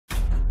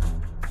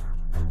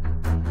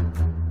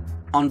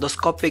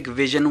Endoscopic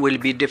vision will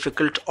be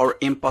difficult or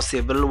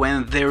impossible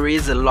when there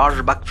is a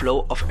large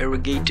backflow of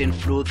irrigating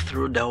fluid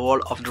through the hole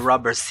of the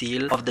rubber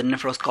seal of the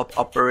nephroscope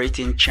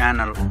operating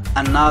channel.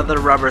 Another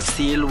rubber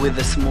seal with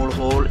a small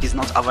hole is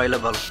not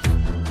available.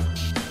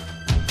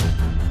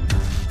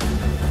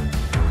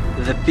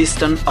 The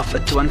piston of a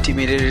 20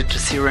 ml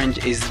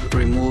syringe is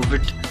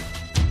removed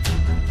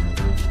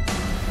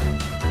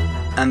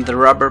and the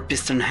rubber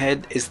piston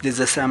head is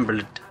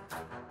disassembled.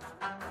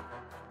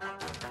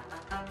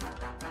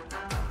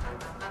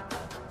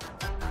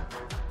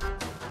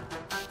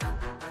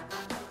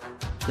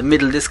 The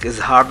middle disc is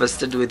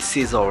harvested with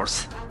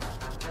scissors.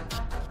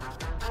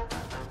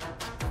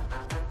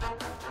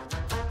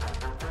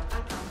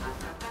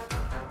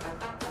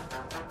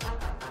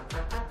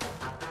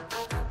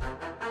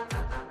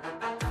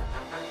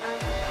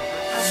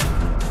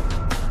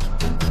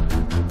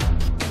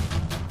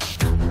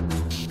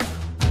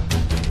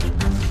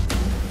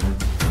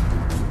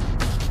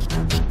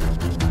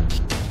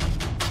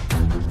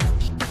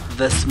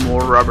 The small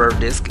rubber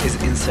disc is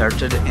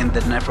inserted in the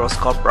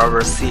nephroscope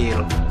rubber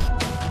seal.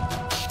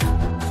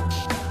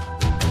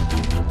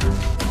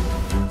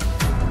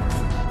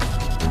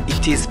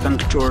 It is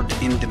punctured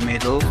in the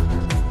middle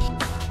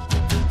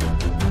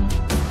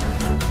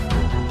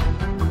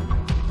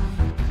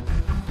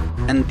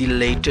and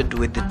dilated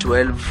with the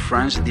 12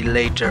 French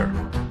dilator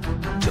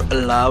to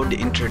allow the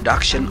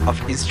introduction of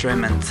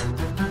instruments.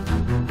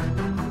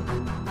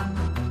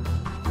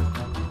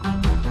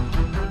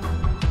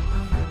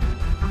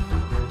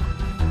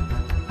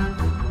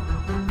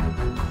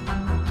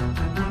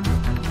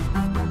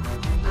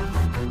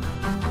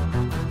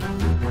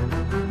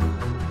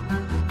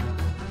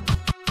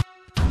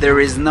 There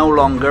is no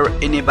longer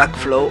any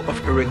backflow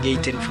of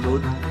irrigating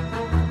fluid.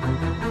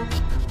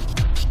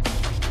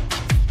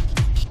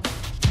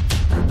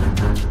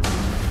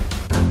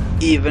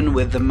 Even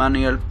with the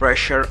manual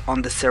pressure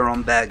on the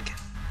serum bag.